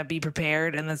not going to be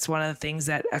prepared. And that's one of the things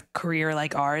that a career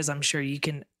like ours, I'm sure you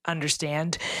can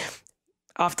understand.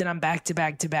 Often I'm back to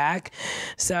back to back.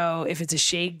 So if it's a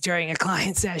shake during a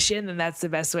client session, then that's the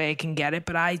best way I can get it.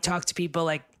 But I talk to people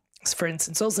like, for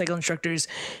instance, SoulCycle instructors.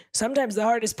 Sometimes the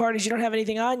hardest part is you don't have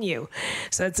anything on you.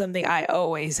 So that's something I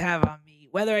always have on me,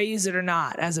 whether I use it or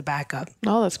not, as a backup.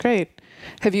 Oh, that's great.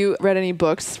 Have you read any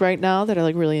books right now that are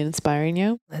like really inspiring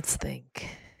you? Let's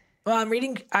think. Well,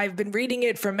 I've been reading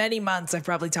it for many months. I've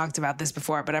probably talked about this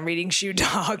before, but I'm reading Shoe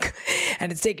Dog,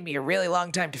 and it's taken me a really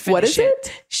long time to finish What is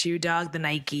it? Shoe Dog, the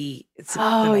Nike.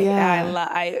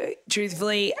 Yeah.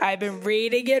 Truthfully, I've been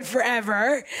reading it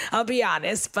forever. I'll be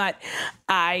honest, but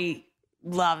I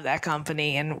love that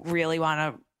company and really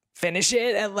want to finish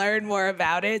it and learn more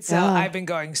about it. So I've been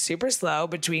going super slow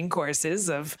between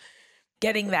courses of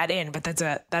getting that in, but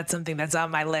that's something that's on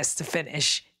my list to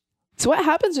finish. So what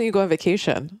happens when you go on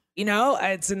vacation?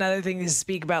 It's another thing to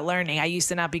speak about learning. I used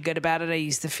to not be good about it. I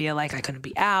used to feel like I couldn't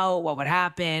be out. What would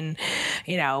happen?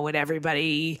 Would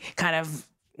everybody kind of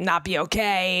not be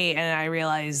okay? And I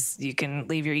realized you can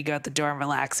leave your ego at the door and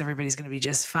relax. Everybody's going to be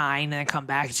just fine and then come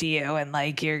back to you. And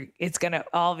it's going to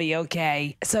all be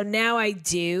okay. So now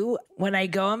when I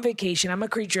go on vacation, I'm a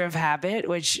creature of habit,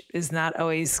 which is not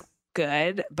always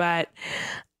good, but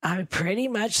I pretty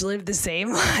much live the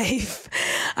same life.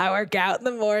 I work out in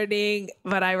the morning,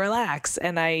 but I relax,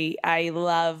 and I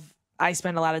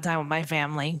spend a lot of time with my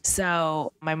family.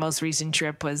 So my most recent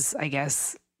trip was, I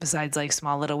guess, besides like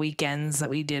small little weekends, that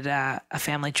we did a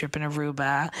family trip in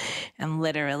Aruba, and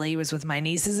literally was with my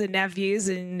nieces and nephews.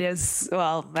 And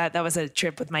that was a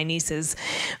trip with my nieces.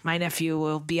 My nephew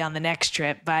will be on the next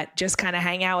trip, but just kind of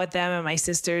hang out with them and my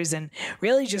sisters and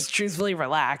really just truthfully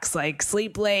relax, like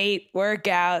sleep late, work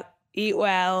out, eat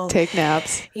well, take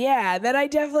naps. Yeah. Then I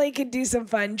definitely can do some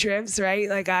fun trips, right?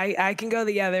 Like I can go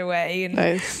the other way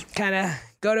and kind of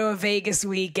go to a Vegas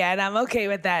weekend. I'm okay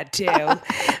with that too.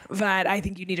 But I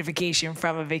think you need a vacation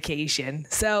from a vacation.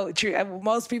 So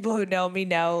most people who know me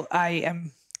know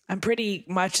I'm pretty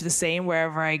much the same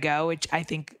wherever I go, which I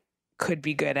think could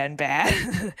be good and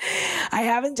bad. I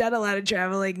haven't done a lot of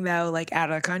traveling though, like out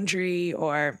of the country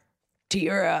or to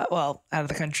Europe, out of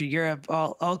the country, Europe,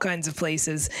 all kinds of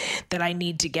places that I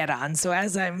need to get on. So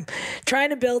as I'm trying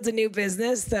to build a new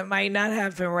business, that might not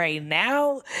happen right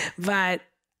now, but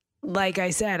like I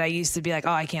said, I used to be like,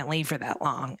 I can't leave for that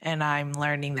long. And I'm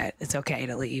learning that it's okay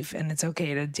to leave and it's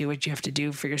okay to do what you have to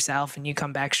do for yourself, and you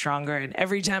come back stronger. And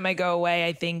every time I go away,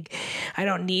 I think I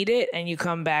don't need it. And you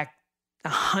come back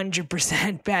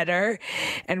 100% better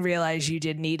and realize you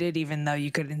did need it even though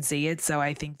you couldn't see it. So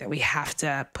I think that we have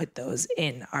to put those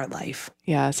in our life.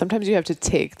 Yeah. Sometimes you have to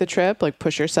take the trip, like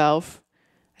push yourself.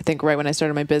 I think right when I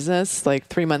started my business, like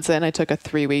 3 months in, I took a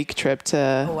 3-week trip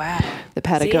to the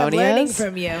Patagonias. See, I'm learning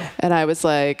from you. And I was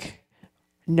like,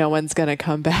 no one's going to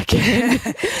come back in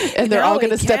and they're all going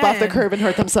to step off the curb and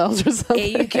hurt themselves or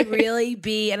something. You can really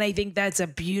be, and I think that's a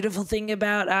beautiful thing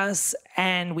about us,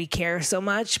 and we care so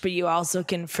much, but you also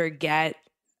can forget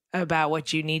about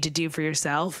what you need to do for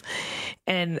yourself.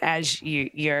 And as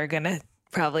you're going to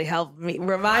probably help me,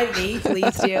 remind me,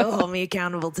 please do, hold me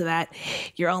accountable to that.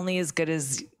 You're only as good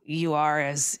as you are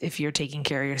as if you're taking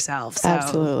care of yourself. So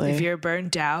absolutely. If you're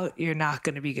burnt out, you're not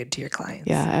going to be good to your clients.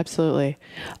 Yeah, absolutely.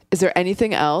 Is there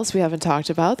anything else we haven't talked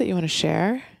about that you want to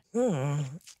share? Well,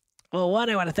 one,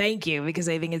 I want to thank you because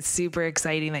I think it's super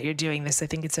exciting that you're doing this. I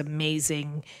think it's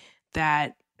amazing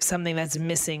that something that's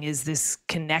missing is this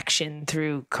connection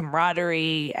through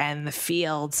camaraderie and the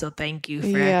field. So thank you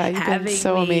for having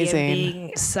so me amazing. And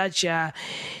being such a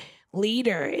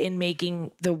leader in making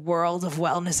the world of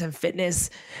wellness and fitness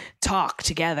talk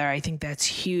together. I think that's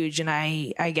huge. And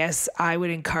I guess I would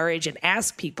encourage and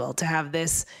ask people to have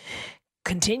this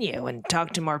continue and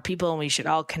talk to more people, and we should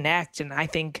all connect. And I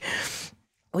think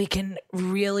we can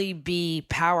really be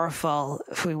powerful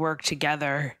if we work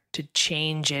together to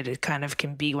change it. It kind of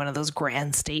can be one of those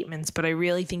grand statements, but I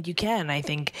really think you can. I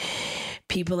think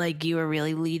people like you are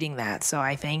really leading that. So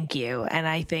I thank you. And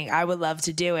I think I would love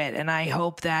to do it. And I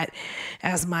hope that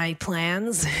as my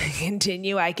plans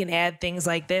continue, I can add things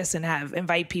like this and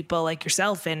invite people like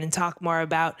yourself in and talk more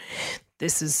about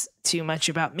this is too much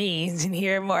about me and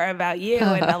hear more about you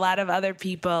and a lot of other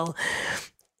people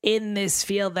in this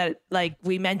field that, like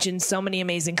we mentioned, so many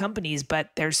amazing companies, but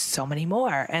there's so many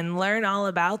more, and learn all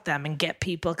about them and get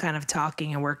people kind of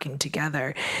talking and working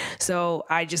together. So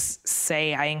I just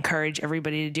say, I encourage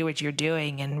everybody to do what you're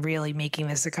doing and really making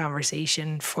this a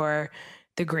conversation for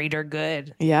the greater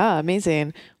good. Yeah.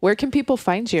 Amazing. Where can people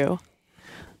find you?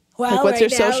 Well, like, what's your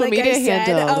now, social media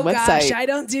handle? Oh website? Gosh, I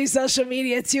don't do social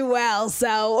media too well,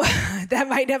 so that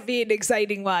might not be an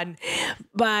exciting one.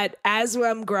 But as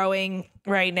I'm growing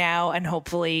right now, and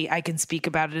hopefully I can speak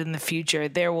about it in the future,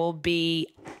 there will be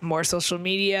more social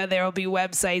media. There will be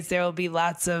websites. There will be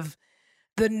lots of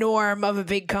the norm of a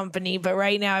big company. But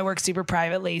right now I work super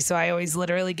privately, so I always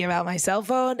literally give out my cell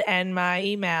phone and my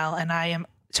email, and I am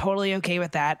totally okay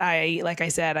with that. Like I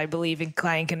said, I believe in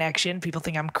client connection. People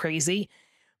think I'm crazy,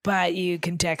 but you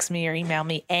can text me or email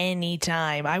me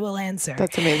anytime. I will answer.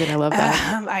 That's amazing. I love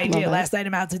that. I do. Last night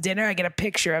I'm out to dinner. I get a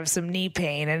picture of some knee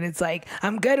pain, and it's like,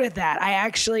 I'm good with that. I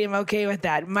actually am okay with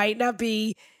that. Might not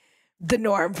be the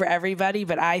norm for everybody,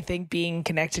 but I think being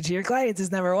connected to your clients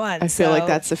is number one. I feel like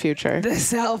that's the future. The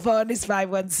cell phone is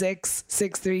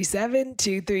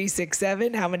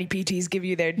 516-637-2367. How many PTs give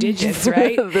you their digits,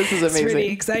 right? This is amazing. It's pretty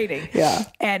exciting. Yeah.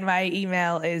 And my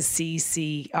email is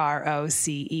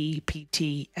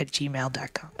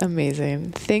ccrocept@gmail.com.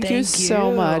 Amazing. Thank you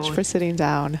so much for sitting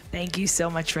down. Thank you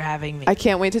so much for having me. I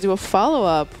can't wait to do a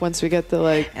follow-up once we get the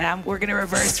And we're going to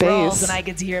reverse roles, and I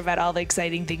get to hear about all the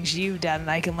exciting things you've done, and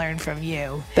I can learn from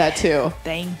you. That too.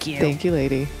 Thank you. Thank you,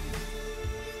 lady.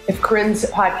 If Corinne's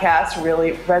podcast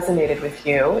really resonated with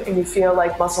you and you feel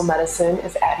like Muscle Medicine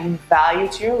is adding value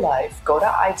to your life, go to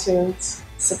iTunes,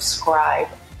 subscribe,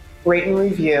 rate and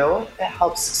review. It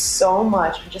helps so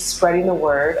much with just spreading the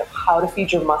word of how to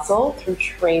feed your muscle through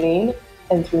training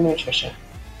and through nutrition.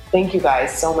 Thank you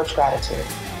guys. So much gratitude.